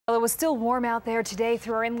Well, it was still warm out there today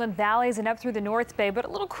through our inland valleys and up through the North Bay, but a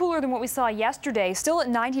little cooler than what we saw yesterday. Still at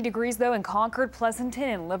 90 degrees, though, in Concord, Pleasanton,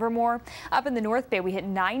 and Livermore. Up in the North Bay, we hit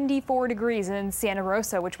 94 degrees in Santa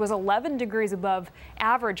Rosa, which was 11 degrees above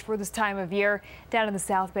average for this time of year. Down in the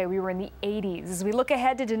South Bay, we were in the 80s. As we look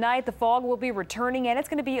ahead to tonight, the fog will be returning, and it's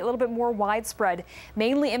going to be a little bit more widespread,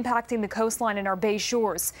 mainly impacting the coastline and our bay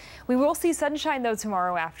shores. We will see sunshine, though,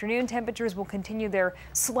 tomorrow afternoon. Temperatures will continue their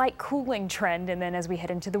slight cooling trend, and then as we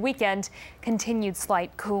head into the weekend, continued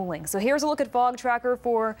slight cooling. So here's a look at fog tracker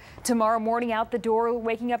for tomorrow morning. Out the door,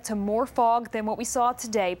 waking up to more fog than what we saw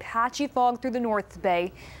today. Patchy fog through the North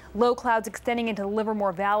Bay. Low clouds extending into the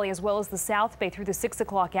Livermore Valley as well as the South Bay through the 6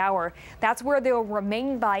 o'clock hour. That's where they'll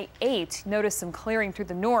remain by 8. Notice some clearing through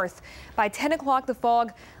the north. By 10 o'clock, the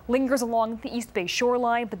fog lingers along the East Bay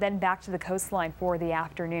shoreline, but then back to the coastline for the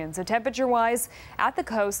afternoon. So temperature-wise, at the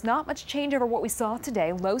coast, not much change over what we saw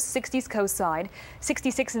today. Low 60s coast side,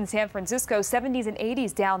 66 in San Francisco, 70s and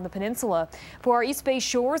 80s down the peninsula. For our East Bay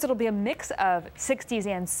shores, it'll be a mix of 60s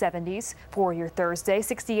and 70s for your Thursday.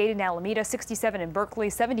 68 in Alameda, 67 in Berkeley,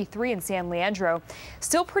 73 in San Leandro.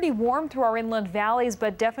 Still pretty warm through our inland valleys,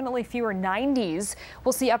 but definitely fewer 90s.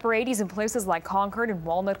 We'll see upper 80s in places like Concord and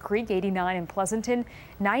Walnut Creek, 89 in Pleasanton,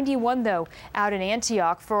 91 though out in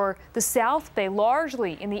Antioch. For the South Bay,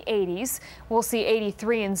 largely in the 80s. We'll see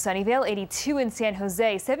 83 in Sunnyvale, 82 in San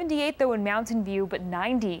Jose, 78 though in Mountain View, but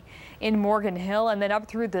 90 in Morgan Hill. And then up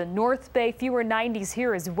through the North Bay, fewer 90s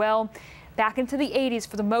here as well. Back into the 80s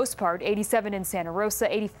for the most part, 87 in Santa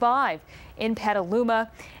Rosa, 85 in Petaluma,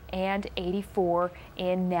 and 84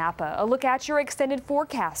 in Napa. A look at your extended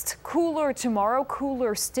forecast. Cooler tomorrow,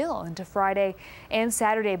 cooler still into Friday and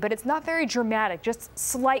Saturday, but it's not very dramatic, just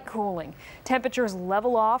slight cooling. Temperatures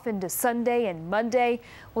level off into Sunday and Monday.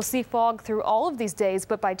 We'll see fog through all of these days,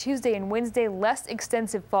 but by Tuesday and Wednesday, less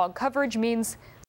extensive fog coverage means